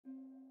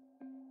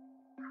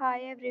Hi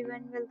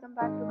everyone, welcome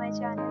back to my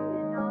channel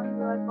and now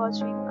you are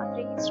watching a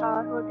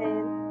 3-star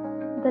hotel.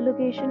 The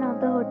location of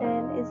the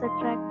hotel is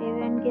attractive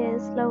and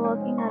guests love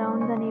walking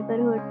around the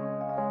neighborhood.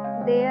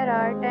 There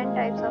are 10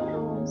 types of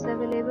rooms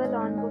available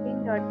on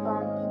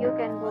booking.com. You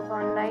can book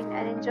online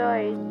and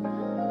enjoy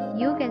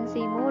it. You can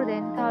see more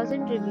than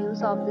 1000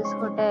 reviews of this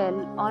hotel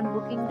on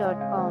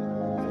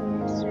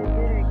booking.com. Its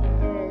review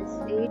rating is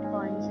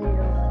 8.0,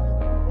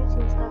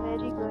 which is a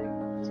very good.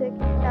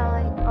 Check-in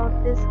time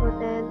of this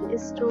hotel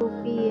is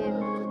 2 p.m.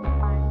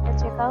 and the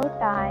checkout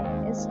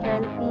time is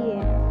 12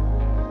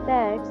 p.m.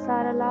 Pets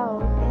are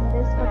allowed in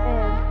this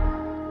hotel.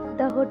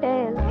 The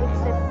hotel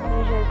accepts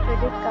major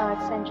credit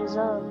cards and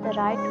reserves the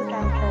right to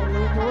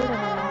temporarily hold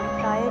an amount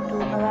prior to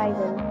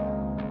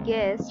arrival.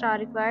 Guests are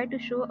required to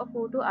show a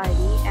photo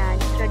ID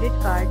and credit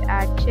card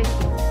at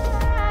check-in.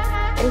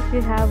 If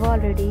you have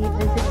already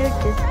visited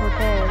this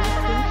hotel,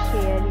 please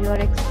share your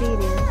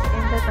experience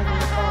in the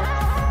comment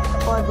box.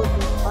 For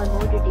booking or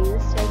more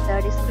details, check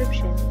the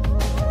description.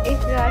 If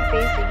you are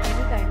facing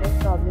any kind of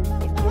problems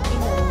in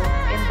booking a room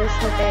in this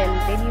hotel,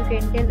 then you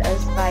can tell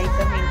us by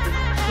commenting.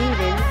 We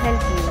will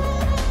help you.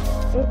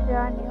 If you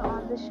are new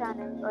on this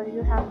channel or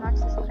you have not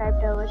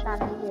subscribed our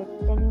channel yet,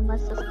 then you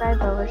must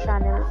subscribe our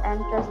channel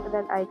and press the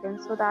bell icon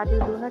so that you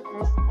do not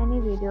miss any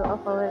video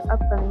of our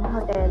upcoming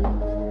hotel.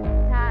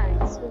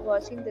 Thanks for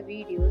watching the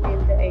video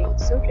till the end.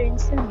 So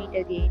friends, will meet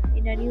again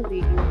in a new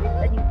video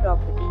with a new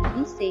property.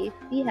 Be safe,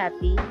 be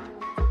happy.